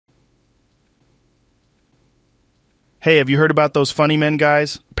Hey, have you heard about those funny men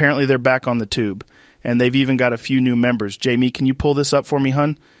guys? Apparently they're back on the tube. And they've even got a few new members. Jamie, can you pull this up for me,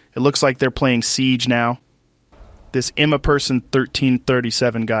 hun? It looks like they're playing Siege now. This Imperson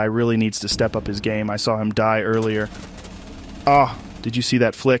 1337 guy really needs to step up his game. I saw him die earlier. Oh, did you see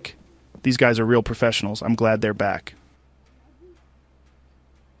that flick? These guys are real professionals. I'm glad they're back.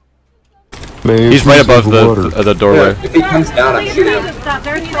 Man, he's right above the doorway. Yeah, if he comes down, I'm shooting him.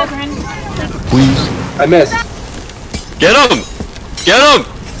 Please. I missed. Get him! Get him!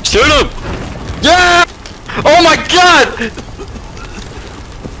 Shoot him! Yeah! Oh my god!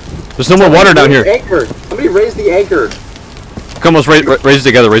 There's no more water down here. Anchor. Somebody raise the anchor. Come on, let's raise it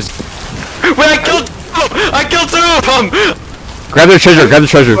together. Wait, I killed two! I killed two of them! Grab the treasure, grab the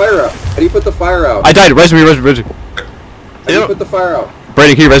treasure. Fire out. How do you put the fire out? I died, res me. How do you put the fire out?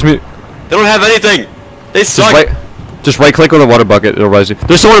 Brady, can you res me? They don't have anything! They suck! Just right click on the water bucket, it'll res you.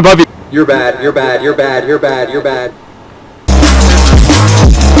 There's someone above you! You're bad, you're bad, you're bad, you're bad, you're bad.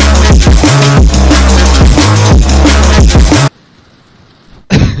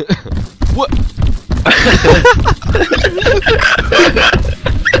 What?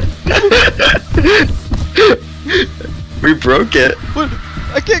 We broke it. What?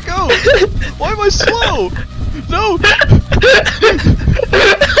 I can't go! Why am I slow? No!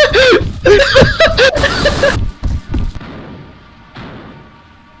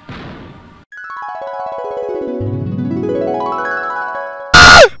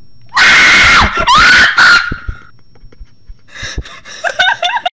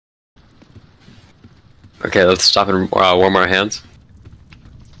 Okay, let's stop and warm our hands.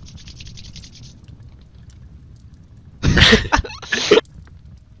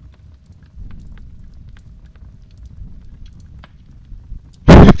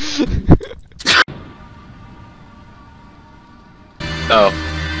 Oh.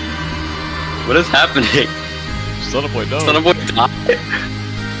 What is happening? Son of a boy, no. Son of a boy died?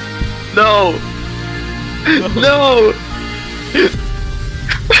 No! No!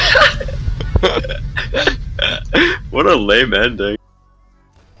 What a lame ending.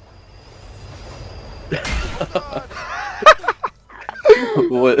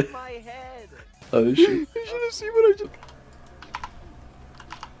 What? Oh shit. You should have seen what I just...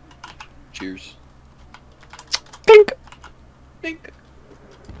 Cheers. Pink! Pink.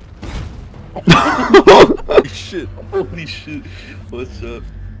 Holy shit. Holy shit. What's up?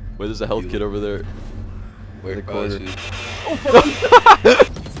 Wait, there's a health kit over there. Where the corner.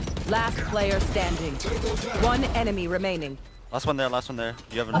 Last player standing. One enemy remaining. Last one there, last one there.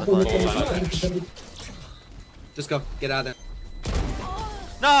 You have another flash. Just go. Get out of there.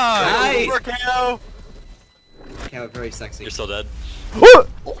 Nice! KO, very sexy. You're still dead.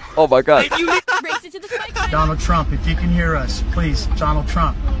 Oh my god. Race it to the spike. Donald Trump, if you can hear us, please, Donald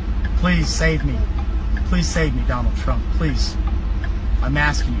Trump, please save me. Please save me, Donald Trump, please. I'm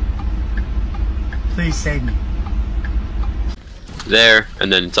asking you. Please save me. There,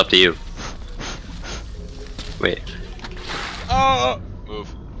 and then it's up to you. Wait.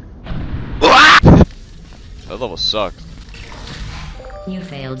 Move. That level sucked. You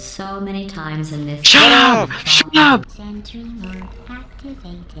failed so many times in this. Shut up! Shut up! Sentry mode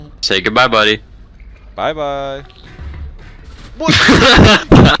activated. Say goodbye, buddy. Bye bye.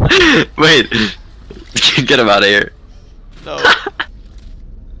 Wait. Get him out of here. No.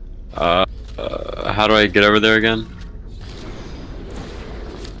 How do I get over there again?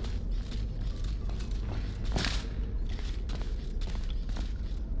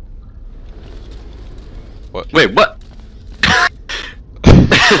 What? Wait, what?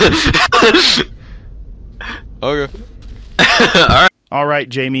 Okay. All right,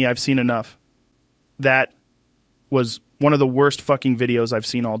 Jamie, I've seen enough. That was one of the worst fucking videos I've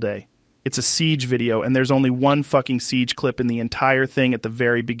seen all day. It's a Siege video, and there's only one fucking Siege clip in the entire thing at the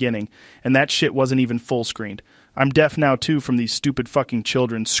very beginning, and that shit wasn't even full screened. I'm deaf now, too, from these stupid fucking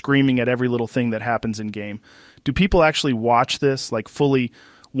children screaming at every little thing that happens in game. Do people actually watch this, like fully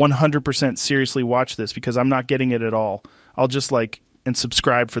 100% seriously watch this? Because I'm not getting it at all. I'll just like and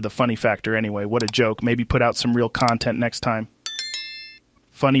subscribe for the funny factor anyway. What a joke. Maybe put out some real content next time.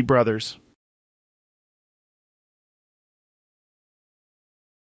 Funny brothers.